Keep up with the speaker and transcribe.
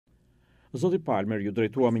Zoti Palmer ju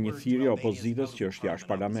drejtua me një thirrje opozitës që është jashtë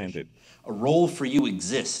parlamentit. A role for you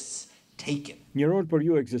exists. Take it. Një rol për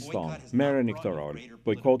ju ekziston, merreni këtë rol.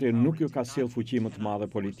 Bojkoti nuk ju ka sjell fuqi më të madhe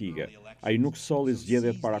politike. Ai nuk solli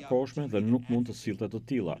zgjedhjet parakoshme dhe nuk mund të sillte të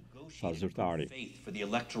tilla, tha zyrtari. For the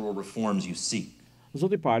electoral reforms you seek.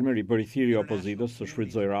 Zoti Palmer i bëri thirrje opozitës të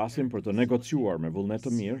shfrytëzojë rastin për të negociuar me vullnet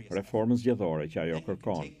të mirë reformën zgjedhore që ajo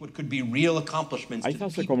kërkon. What could be real accomplishments. Ai tha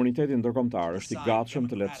se komuniteti ndërkombëtar është i gatshëm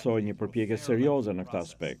të lehtësojë një përpjekje serioze në këtë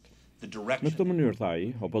aspekt. Në këtë mënyrë, tha ai,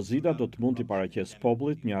 opozita do të mund t'i paraqesë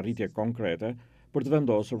popullit një arritje konkrete për të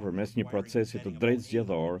vendosur përmes një procesi të drejtë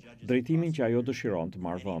zgjedhor drejtimin që ajo dëshiron të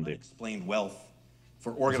marrë vendi.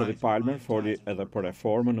 Zoti Palmer foli edhe për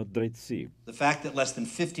reformën në drejtësi.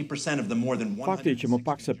 Fakti që më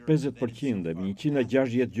pak se 50% e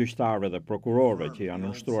 160 gjyqtarëve dhe prokurorëve që janë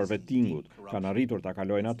nënshtruar vettingut kanë arritur ta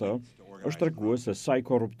kalojnë atë, është tregues se sa i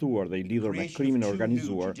korruptuar dhe i lidhur me krimin e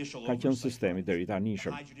organizuar ka qenë sistemi deri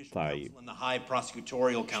tanishëm, tha ai.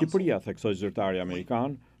 Shqipëria, theksoi zyrtari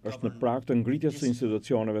amerikan, është në prag të ngritjes së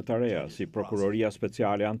institucioneve të reja, si Prokuroria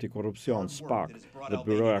Speciale Antikorrupsion, SPAK, dhe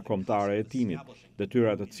Byroja Kombëtare e Hetimit,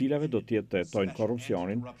 detyrat e cilave do të jetë të hetojnë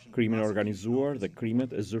korrupsionin, krimin e organizuar dhe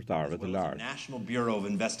krimet e zyrtarëve të lartë.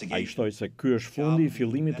 Ai shtoi se ky është fundi i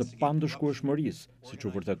fillimit të pandëshkueshmërisë, siç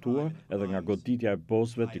u vërtetua edhe nga goditja e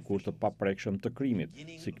bosëve dikur të paprekshëm të krimit,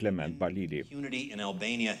 si Klement Balili.